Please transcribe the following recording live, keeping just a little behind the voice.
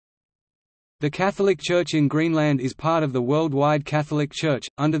The Catholic Church in Greenland is part of the worldwide Catholic Church,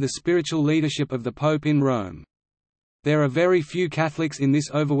 under the spiritual leadership of the Pope in Rome. There are very few Catholics in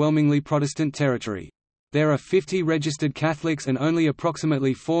this overwhelmingly Protestant territory. There are 50 registered Catholics and only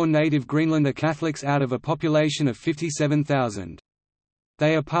approximately 4 native Greenlander Catholics out of a population of 57,000.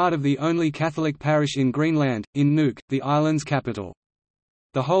 They are part of the only Catholic parish in Greenland, in Nuuk, the island's capital.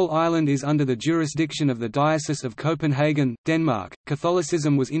 The whole island is under the jurisdiction of the Diocese of Copenhagen, Denmark.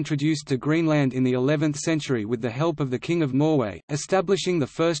 Catholicism was introduced to Greenland in the 11th century with the help of the King of Norway, establishing the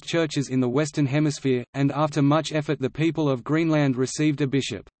first churches in the Western Hemisphere, and after much effort the people of Greenland received a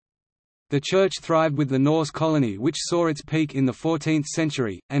bishop. The church thrived with the Norse colony, which saw its peak in the 14th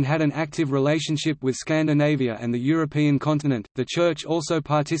century, and had an active relationship with Scandinavia and the European continent. The church also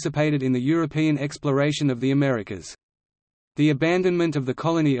participated in the European exploration of the Americas. The abandonment of the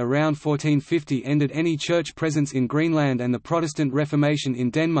colony around 1450 ended any church presence in Greenland, and the Protestant Reformation in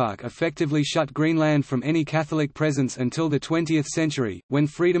Denmark effectively shut Greenland from any Catholic presence until the 20th century, when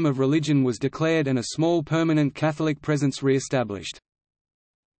freedom of religion was declared and a small permanent Catholic presence re-established.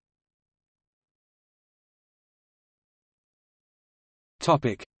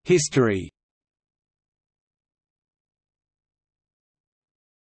 History.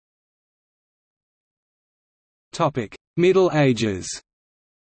 Middle Ages.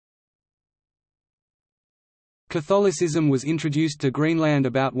 Catholicism was introduced to Greenland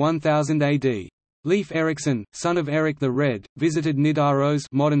about 1000 AD. Leif Erikson, son of Erik the Red, visited Nidaros,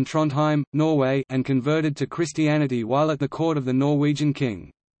 modern Trondheim, Norway, and converted to Christianity while at the court of the Norwegian king.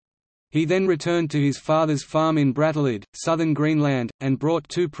 He then returned to his father's farm in Brattahlid, southern Greenland, and brought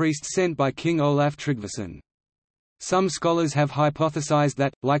 2 priests sent by King Olaf Tryggvason. Some scholars have hypothesized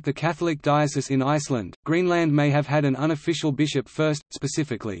that, like the Catholic diocese in Iceland, Greenland may have had an unofficial bishop first,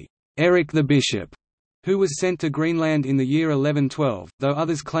 specifically, Erik the Bishop, who was sent to Greenland in the year 1112, though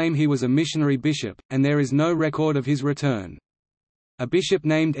others claim he was a missionary bishop, and there is no record of his return. A bishop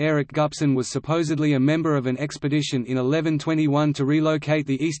named Erik Gupson was supposedly a member of an expedition in 1121 to relocate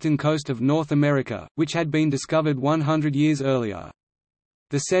the eastern coast of North America, which had been discovered 100 years earlier.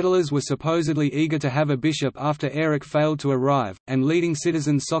 The settlers were supposedly eager to have a bishop after Erik failed to arrive, and leading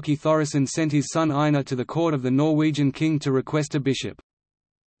citizen Soki Thorisson sent his son Einar to the court of the Norwegian king to request a bishop.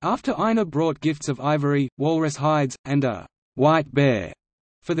 After Einar brought gifts of ivory, walrus hides, and a white bear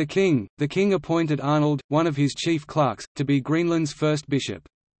for the king appointed Arnold, one of his chief clerks, to be Greenland's first bishop.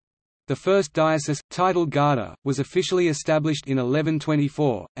 The first diocese, titled Garda, was officially established in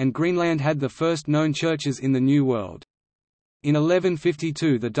 1124, and Greenland had the first known churches in the New World. In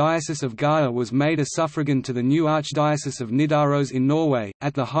 1152 the Diocese of Garda was made a suffragan to the new Archdiocese of Nidaros in Norway.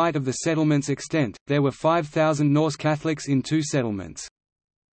 At the height of the settlement's extent, there were 5,000 Norse Catholics in 2 settlements.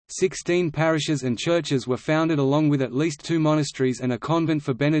 16 parishes and churches were founded along with at least 2 monasteries and a convent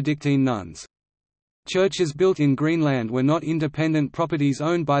for Benedictine nuns. Churches built in Greenland were not independent properties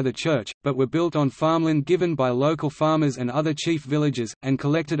owned by the church, but were built on farmland given by local farmers and other chief villages, and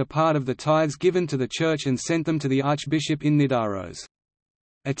collected a part of the tithes given to the church and sent them to the archbishop in Nidaros.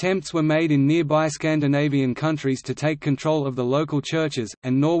 Attempts were made in nearby Scandinavian countries to take control of the local churches,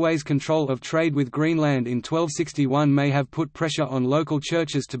 and Norway's control of trade with Greenland in 1261 may have put pressure on local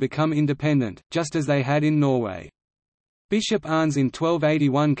churches to become independent, just as they had in Norway. Bishop Arnes in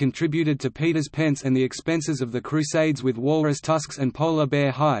 1281 contributed to Peter's pence and the expenses of the Crusades with walrus tusks and polar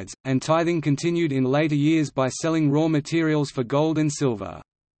bear hides, and tithing continued in later years by selling raw materials for gold and silver.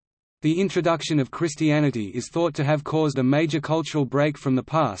 The introduction of Christianity is thought to have caused a major cultural break from the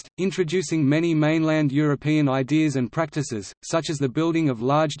past, introducing many mainland European ideas and practices, such as the building of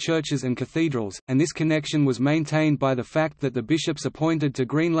large churches and cathedrals, and this connection was maintained by the fact that the bishops appointed to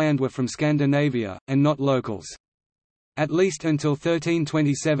Greenland were from Scandinavia, and not locals. At least until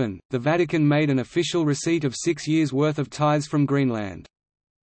 1327, the Vatican made an official receipt of 6 years' worth of tithes from Greenland.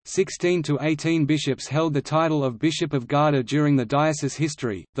 16 to 18 bishops held the title of Bishop of Garda during the diocese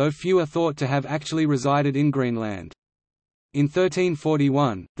history, though few are thought to have actually resided in Greenland. In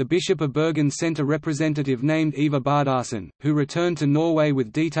 1341, the Bishop of Bergen sent a representative named Eva Bardarson, who returned to Norway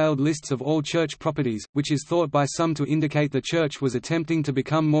with detailed lists of all church properties, which is thought by some to indicate the church was attempting to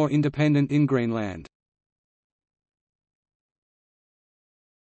become more independent in Greenland.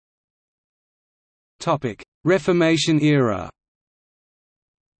 Reformation era.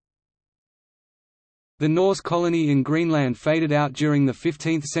 The Norse colony in Greenland faded out during the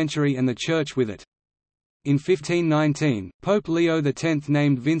 15th century and the church with it. In 1519, Pope Leo X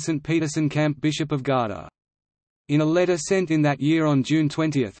named Vincent Peterson Camp Bishop of Garda. In a letter sent in that year on June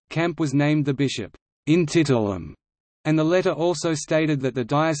 20, Camp was named the bishop in titulum, and the letter also stated that the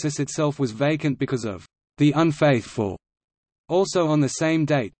diocese itself was vacant because of the unfaithful Also on the same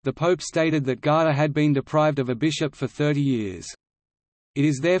date, the Pope stated that Garda had been deprived of a bishop for 30 years. It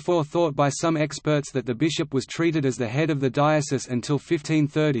is therefore thought by some experts that the bishop was treated as the head of the diocese until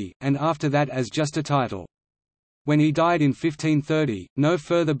 1530, and after that as just a title. When he died in 1530, no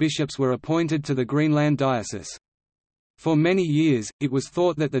further bishops were appointed to the Greenland diocese. For many years, it was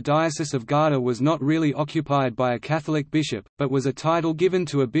thought that the Diocese of Garda was not really occupied by a Catholic bishop, but was a title given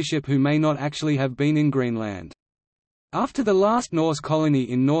to a bishop who may not actually have been in Greenland. After the last Norse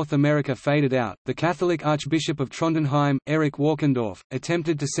colony in North America faded out, the Catholic Archbishop of Trondheim, Erik Walkendorf,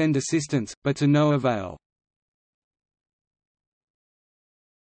 attempted to send assistance, but to no avail.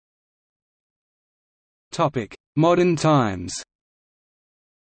 Modern times.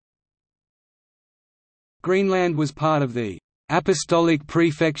 Greenland was part of the Apostolic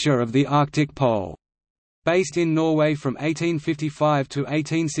Prefecture of the Arctic Pole, based in Norway from 1855 to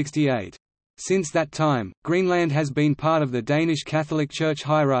 1868. Since that time, Greenland has been part of the Danish Catholic Church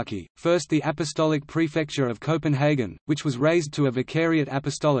hierarchy, first the Apostolic Prefecture of Copenhagen, which was raised to a vicariate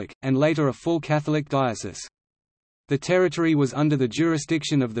apostolic, and later a full Catholic diocese. The territory was under the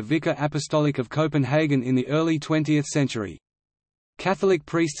jurisdiction of the Vicar Apostolic of Copenhagen in the early 20th century. Catholic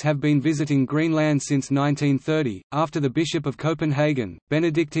priests have been visiting Greenland since 1930, after the Bishop of Copenhagen,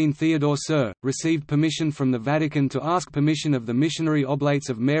 Benedictine Theodore Sir, received permission from the Vatican to ask permission of the missionary Oblates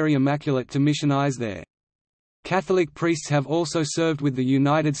of Mary Immaculate to missionize there. Catholic priests have also served with the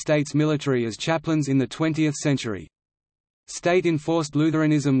United States military as chaplains in the 20th century. State-enforced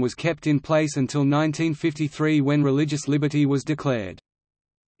Lutheranism was kept in place until 1953 when religious liberty was declared.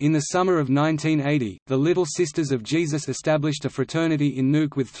 In the summer of 1980, the Little Sisters of Jesus established a fraternity in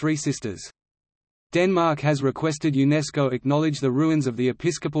Nuuk with 3 sisters. Denmark has requested UNESCO acknowledge the ruins of the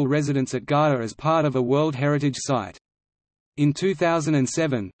episcopal residence at Garda as part of a World Heritage Site. In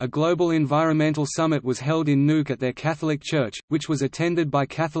 2007, a global environmental summit was held in Nuuk at their Catholic Church, which was attended by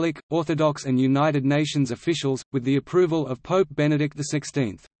Catholic, Orthodox and United Nations officials, with the approval of Pope Benedict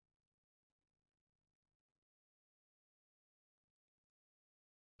XVI.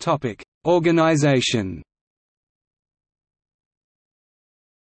 Organization.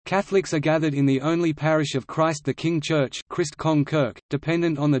 Catholics are gathered in the only parish of Christ the King Church, Christ Kong Kirke,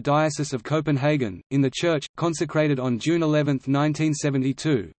 dependent on the Diocese of Copenhagen. In the church, consecrated on June 11,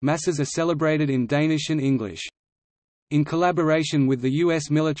 1972, Masses are celebrated in Danish and English. In collaboration with the U.S.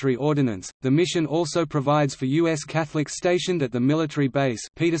 Military Ordnance, the mission also provides for U.S. Catholics stationed at the military base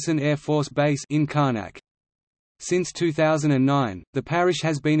Peterson Air Force Base in Karnak. Since 2009, the parish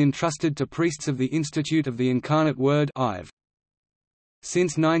has been entrusted to priests of the Institute of the Incarnate Word (IVE).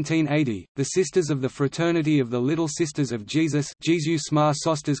 Since 1980, the Sisters of the Fraternity of the Little Sisters of Jesus Jesus Små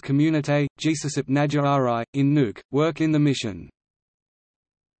Søsters Communité, Jesusip Najarai, in Nuuk, work in the mission.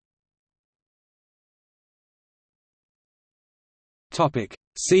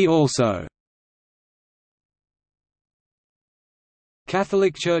 See also: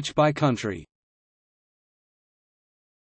 Catholic Church by country.